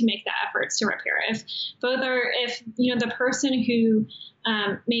willing to make the efforts to repair. If the person who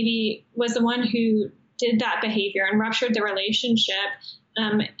maybe was the one who did that behavior and ruptured the relationship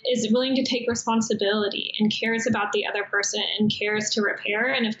is willing to take responsibility and cares about the other person and cares to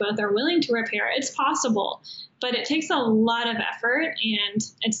repair. And if both are willing to repair, it's possible. But it takes a lot of effort, and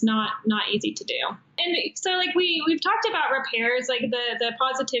it's not easy to do. And so we've talked about repairs, like the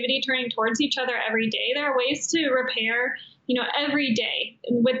positivity, turning towards each other every day. There are ways to repair, every day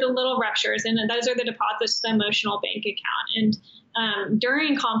with the little ruptures. And those are the deposits to the emotional bank account. And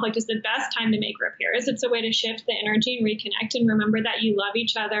during conflict is the best time to make repairs. It's a way to shift the energy and reconnect and remember that you love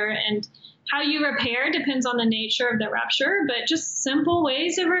each other. And how you repair depends on the nature of the rupture, but just simple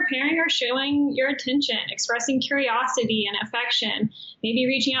ways of repairing are showing your attention, expressing curiosity and affection, maybe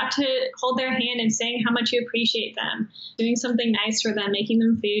reaching out to hold their hand and saying how much you appreciate them, doing something nice for them, making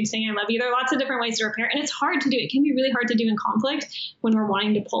them food, saying I love you. There are lots of different ways to repair, and it's hard to do. It can be really hard to do in conflict when we're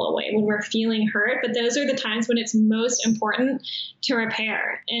wanting to pull away, when we're feeling hurt, but those are the times when it's most important to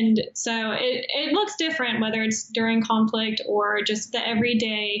repair. And so it looks different, whether it's during conflict or just the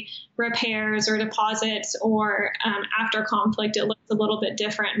everyday repairs or deposits, or after conflict, it looks a little bit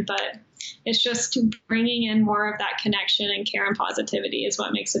different, but it's just bringing in more of that connection and care and positivity is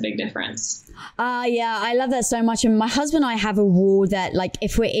what makes a big difference. Yeah, I love that so much. And my husband and I have a rule that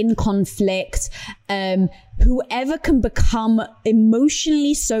if we're in conflict, whoever can become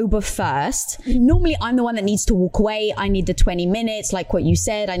emotionally sober first, normally I'm the one that needs to walk away. I need the 20 minutes, like what you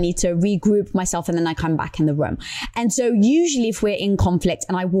said. I need to regroup myself and then I come back in the room. And so usually if we're in conflict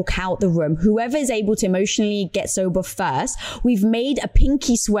and I walk out the room, whoever is able to emotionally get sober first, we've made a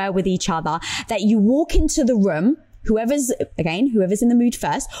pinky swear with each other that you walk into the room, whoever's in the mood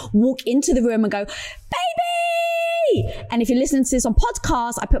first, walk into the room and go, baby! And if you're listening to this on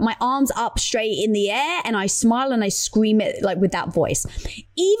podcast, I put my arms up straight in the air and I smile and I scream it with that voice.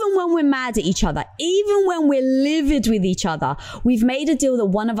 Even when we're mad at each other, even when we're livid with each other, we've made a deal that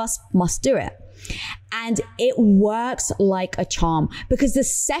one of us must do it. And it works like a charm, because the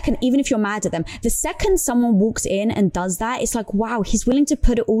second, even if you're mad at them, the second someone walks in and does that, it's like, wow, he's willing to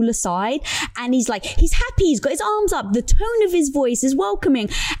put it all aside. And he's like, he's happy. He's got his arms up. The tone of his voice is welcoming,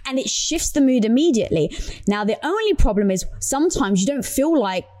 and it shifts the mood immediately. Now, the only problem is sometimes you don't feel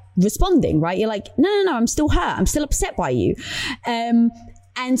like responding, right? You're like, no, I'm still hurt. I'm still upset by you.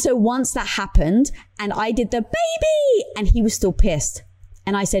 And so once that happened and I did the baby and he was still pissed.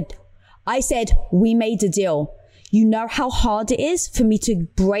 And I said, we made a deal. You know how hard it is for me to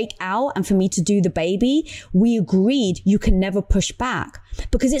break out and for me to do the baby. We agreed you can never push back,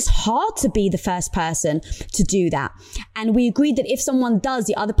 because it's hard to be the first person to do that. And we agreed that if someone does,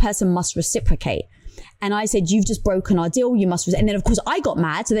 the other person must reciprocate. And I said, you've just broken our deal. You must. And then of course I got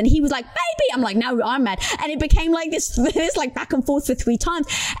mad. So then he was like, baby. I'm like, no, I'm mad. And it became like this like back and forth for 3 times.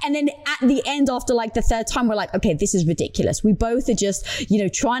 And then at the end, after like the 3rd time, we're like, okay, this is ridiculous. We both are just,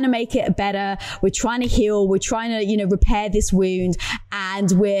 trying to make it better. We're trying to heal. We're trying to, repair this wound.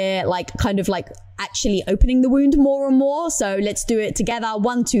 And we're like, kind of like actually opening the wound more and more. So let's do it together.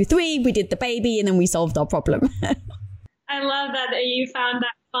 1, 2, 3. We did the baby and then we solved our problem. I love that you found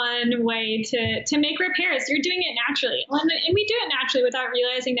that fun way to make repairs. You're doing it naturally. And we do it naturally without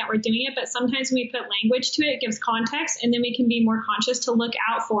realizing that we're doing it. But sometimes when we put language to it, it gives context, and then we can be more conscious to look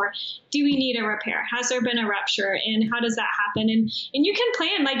out for, do we need a repair? Has there been a rupture? And how does that happen? And you can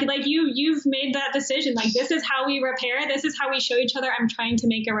plan, like you've made that decision. Like, this is how we repair. This is how we show each other, I'm trying to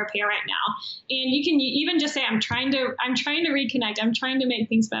make a repair right now. And you can even just say, I'm trying to reconnect. I'm trying to make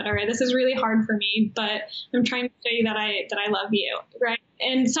things better. This is really hard for me, but I'm trying to show you that I love you. Right.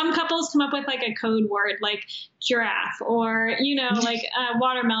 And some couples come up with like a code word, like giraffe, or, like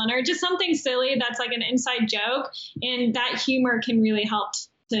watermelon, or just something silly that's like an inside joke. And that humor can really help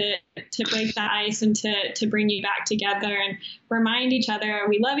to break the ice and to bring you back together and remind each other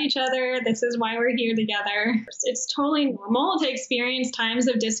we love each other. This is why we're here together. It's totally normal to experience times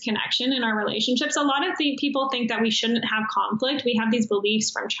of disconnection in our relationships. A lot of people think that we shouldn't have conflict. We have these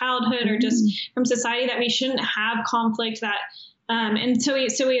beliefs from childhood or just from society that we shouldn't have conflict, that and so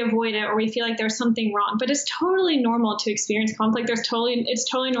we avoid it, or we feel like there's something wrong. But it's totally normal to experience conflict. It's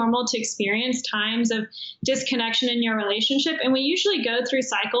totally normal to experience times of disconnection in your relationship. And we usually go through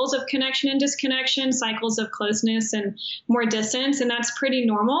cycles of connection and disconnection, cycles of closeness and more distance. And that's pretty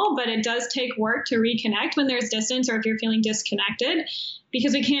normal, but it does take work to reconnect when there's distance, or if you're feeling disconnected,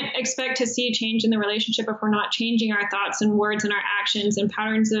 because we can't expect to see change in the relationship if we're not changing our thoughts and words and our actions and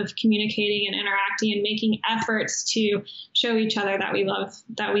patterns of communicating and interacting and making efforts to show each other that we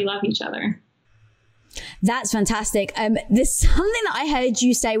love each other. That's fantastic. There's something that I heard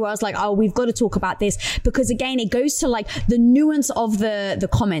you say where I was like, oh, we've got to talk about this, because again, it goes to like the nuance of the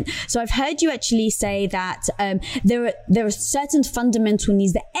comment. So I've heard you actually say that there are certain fundamental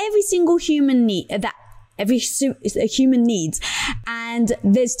needs that every single human human needs. And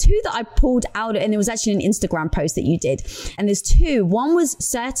there's 2 that I pulled out, and it was actually an Instagram post that you did. And there's 2. One was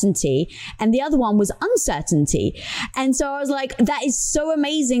certainty and the other one was uncertainty. And so I was like, that is so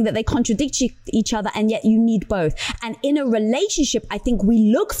amazing that they contradict each other, and yet you need both. And in a relationship, I think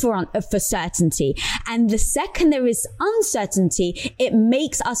we look for certainty. And the second there is uncertainty, it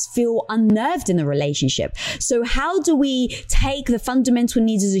makes us feel unnerved in a relationship. So how do we take the fundamental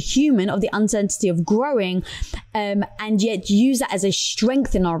needs as a human of the uncertainty of growing, and yet use that as a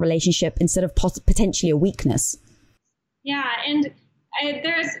strength in our relationship instead of potentially a weakness? Yeah, and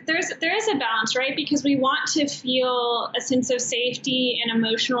there is a balance, right? Because we want to feel a sense of safety and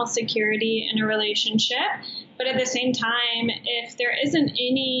emotional security in a relationship, but at the same time, if there isn't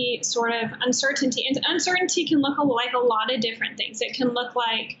any sort of uncertainty, and uncertainty can look like a lot of different things. It can look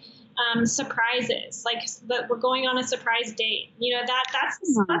like surprises, like that we're going on a surprise date. That's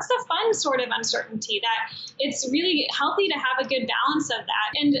the fun sort of uncertainty, that it's really healthy to have a good balance of that.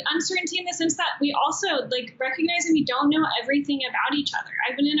 And uncertainty in the sense that we also like recognizing we don't know everything about each other.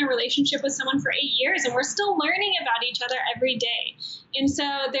 I've been in a relationship with someone for 8 years and we're still learning about each other every day. And so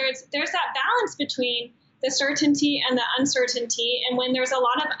there's that balance between the certainty and the uncertainty. And when there's a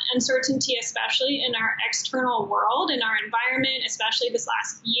lot of uncertainty, especially in our external world, in our environment, especially this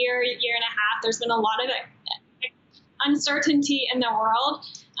last year and a half, there's been a lot of uncertainty in the world.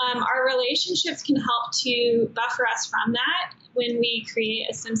 Our relationships can help to buffer us from that when we create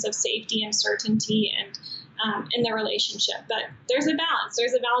a sense of safety and certainty and in the relationship. But there's a balance.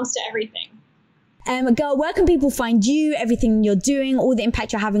 There's a balance to everything. Girl, where can people find you, everything you're doing, all the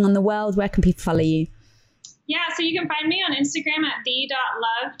impact you're having on the world? Where can people follow you? Yeah, so you can find me on Instagram at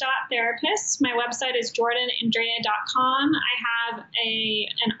the.love.therapist. My website is jordanandrea.com. I have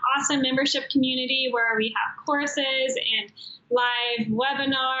an awesome membership community where we have courses and live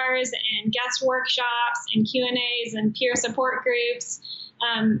webinars and guest workshops and Q&As and peer support groups.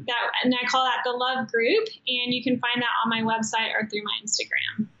 And I call that the Love Group. And you can find that on my website or through my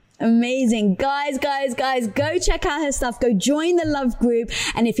Instagram. Amazing. Guys, go check out her stuff. Go join the Love Group.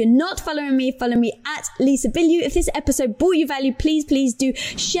 And if you're not following me, follow me at Lisa Bilyeu. If this episode brought you value, please do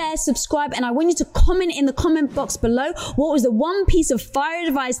share, subscribe. And I want you to comment in the comment box below. What was the one piece of fire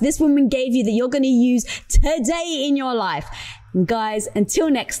advice this woman gave you that you're going to use today in your life? And guys,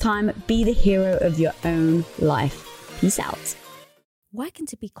 until next time, be the hero of your own life. Peace out. Working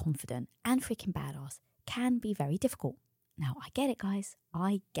to be confident and freaking badass can be very difficult. Now, I get it, guys.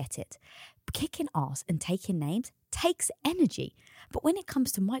 I get it. Kicking ass and taking names takes energy. But when it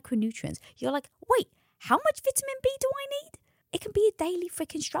comes to micronutrients, you're like, wait, how much vitamin B do I need? It can be a daily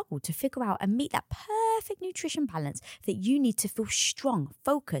freaking struggle to figure out and meet that perfect nutrition balance that you need to feel strong,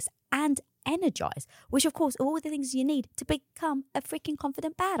 focused, and energized, which of course are all the things you need to become a freaking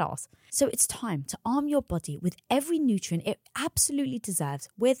confident badass. So it's time to arm your body with every nutrient it absolutely deserves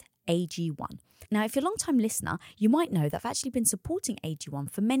with AG1. Now, if you're a long-time listener, you might know that I've actually been supporting AG1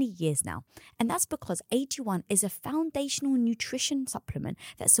 for many years now. And that's because AG1 is a foundational nutrition supplement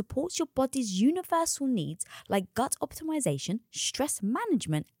that supports your body's universal needs like gut optimization, stress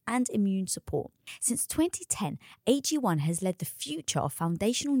management, and immune support. Since 2010, AG1 has led the future of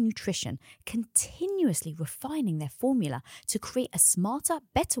foundational nutrition, continuously refining their formula to create a smarter,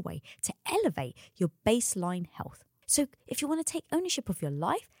 better way to elevate your baseline health. So if you want to take ownership of your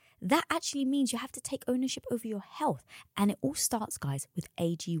life, that actually means you have to take ownership over your health. And it all starts, guys, with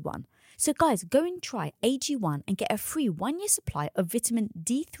AG1. So guys, go and try AG1 and get a free 1-year supply of vitamin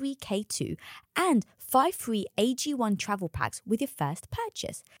D3K2 and 5 free AG1 travel packs with your first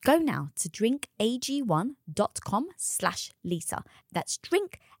purchase. Go now to drinkag1.com/Lisa. That's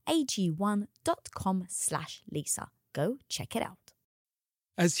drinkag1.com/Lisa. Go check it out.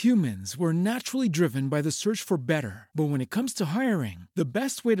 As humans, we're naturally driven by the search for better. But when it comes to hiring, the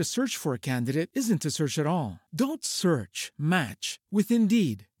best way to search for a candidate isn't to search at all. Don't search, match with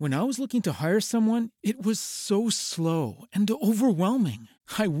Indeed. When I was looking to hire someone, it was so slow and overwhelming.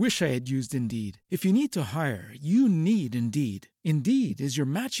 I wish I had used Indeed. If you need to hire, you need Indeed. Indeed is your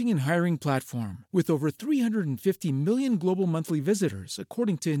matching and hiring platform with over 350 million global monthly visitors,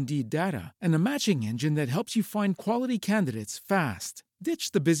 according to Indeed data, and a matching engine that helps you find quality candidates fast.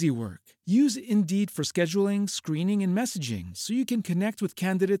 Ditch the busy work. Use Indeed for scheduling, screening, and messaging so you can connect with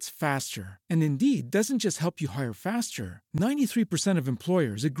candidates faster. And Indeed doesn't just help you hire faster. 93% of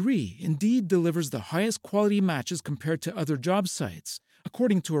employers agree Indeed delivers the highest quality matches compared to other job sites,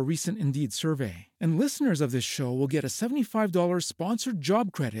 according to a recent Indeed survey. And listeners of this show will get a $75 sponsored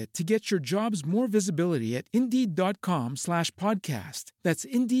job credit to get your jobs more visibility at Indeed.com/podcast. That's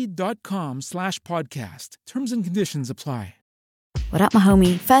Indeed.com/podcast. Terms and conditions apply. What up, my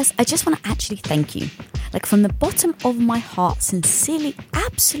homie? First, I just want to actually thank you. Like from the bottom of my heart, sincerely,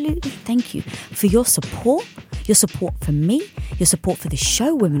 absolutely thank you for your support for me, your support for the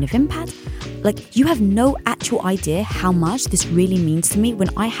show, Women of Impact. Like, you have no actual idea how much this really means to me when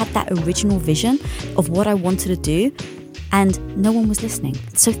I had that original vision of what I wanted to do and no one was listening.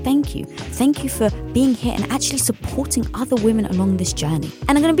 So thank you. Thank you for being here and actually supporting other women along this journey.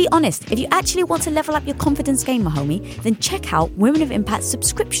 And I'm going to be honest, if you actually want to level up your confidence game, my homie, then check out Women of Impact's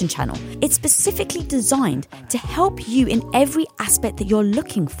subscription channel. It's specifically designed to help you in every aspect that you're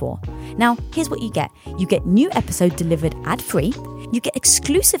looking for. Now, here's what you get. You get new episode delivered ad-free. You get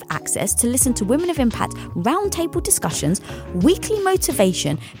exclusive access to listen to Women of Impact roundtable discussions, weekly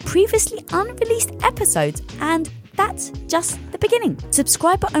motivation, previously unreleased episodes, and that's just the beginning.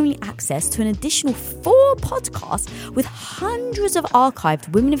 Subscriber-only access to an additional 4 podcasts with hundreds of archived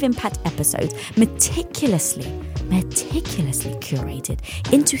Women of Impact episodes meticulously curated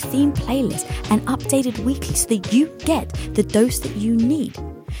into themed playlists and updated weekly so that you get the dose that you need.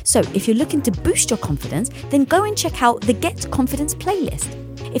 So if you're looking to boost your confidence, then go and check out the Get Confidence playlist.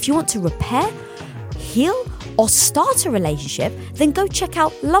 If you want to repair, heal, or start a relationship, then go check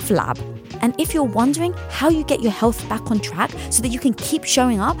out Love Lab. And if you're wondering how you get your health back on track so that you can keep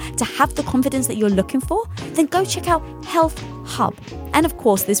showing up to have the confidence that you're looking for, then go check out Health Hub. And of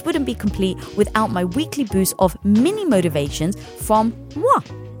course, this wouldn't be complete without my weekly boost of mini motivations from moi.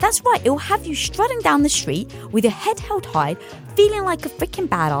 That's right, it will have you strutting down the street with your head held high, feeling like a freaking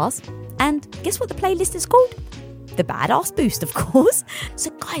badass. And guess what the playlist is called? The Badass Boost, of course.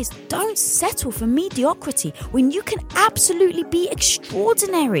 So guys, don't settle for mediocrity when you can absolutely be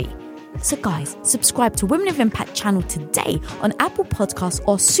extraordinary. So guys, subscribe to Women of Impact channel today on Apple Podcasts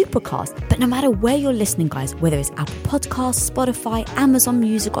or Supercast. But no matter where you're listening, guys, whether it's Apple Podcasts, Spotify, Amazon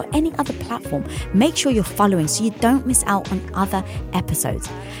Music, or any other platform, make sure you're following so you don't miss out on other episodes.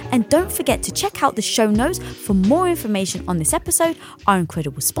 And don't forget to check out the show notes for more information on this episode, our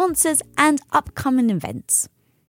incredible sponsors, and upcoming events.